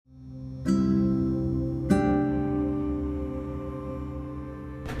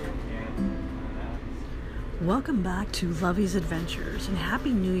Welcome back to Lovey's Adventures, and Happy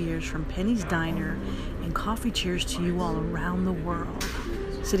New Year's from Penny's Diner, and coffee cheers to you all around the world.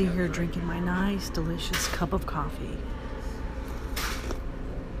 Sitting here drinking my nice, delicious cup of coffee.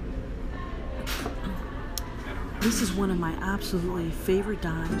 This is one of my absolutely favorite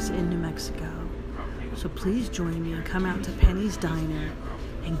dimes in New Mexico. So please join me and come out to Penny's Diner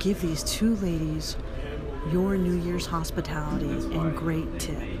and give these two ladies your New Year's hospitality and great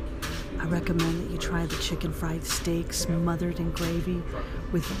tip. I recommend that you try the chicken fried steak smothered in gravy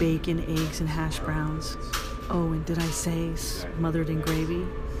with bacon, eggs, and hash browns. Oh, and did I say smothered in gravy?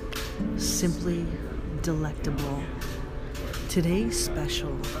 Simply delectable. Today's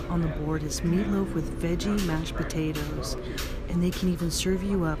special on the board is meatloaf with veggie mashed potatoes, and they can even serve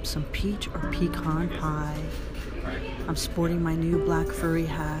you up some peach or pecan pie. I'm sporting my new black furry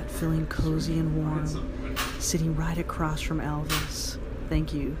hat, feeling cozy and warm, sitting right across from Elvis.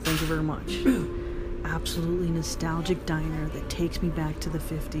 Thank you very much. Absolutely nostalgic diner that takes me back to the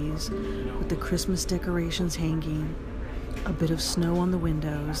 50s with the Christmas decorations hanging, a bit of snow on the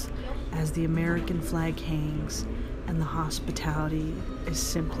windows as the American flag hangs, and the hospitality is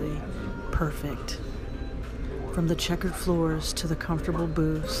simply perfect. From the checkered floors to the comfortable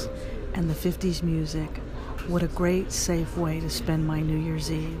booths and the 50s music, what a great, safe way to spend my New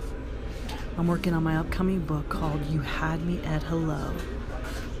Year's Eve. I'm working on my upcoming book called You Had Me at Hello,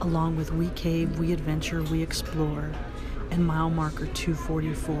 along with We Cave, We Adventure, We Explore, and Mile Marker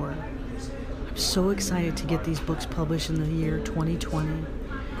 244. I'm so excited to get these books published in the year 2020.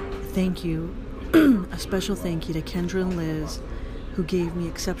 Thank you, a special thank you to Kendra and Liz, who gave me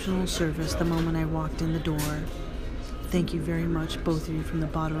exceptional service the moment I walked in the door. Thank you very much, both of you, from the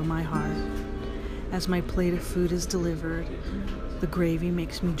bottom of my heart. As my plate of food is delivered, the gravy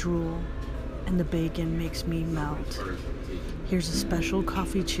makes me drool, and the bacon makes me melt. Here's a special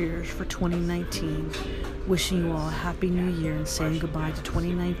coffee cheers for 2019, wishing you all a happy new year and saying goodbye to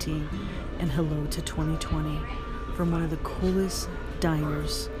 2019 and hello to 2020 from one of the coolest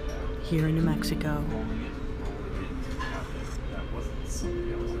diners here in New Mexico.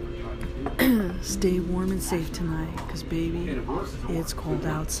 Stay warm and safe tonight, because baby, it's cold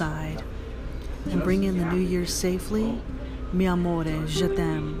outside. And bring in the new year safely. Mi amore, je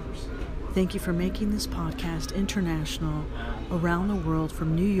t'aime. Thank you for making this podcast international around the world,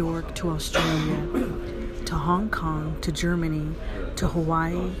 from New York to Australia, to Hong Kong, to Germany, to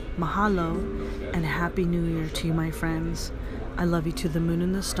Hawaii. Mahalo, and Happy New Year to you, my friends. I love you to the moon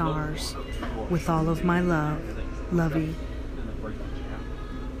and the stars. With all of my love, Lovey.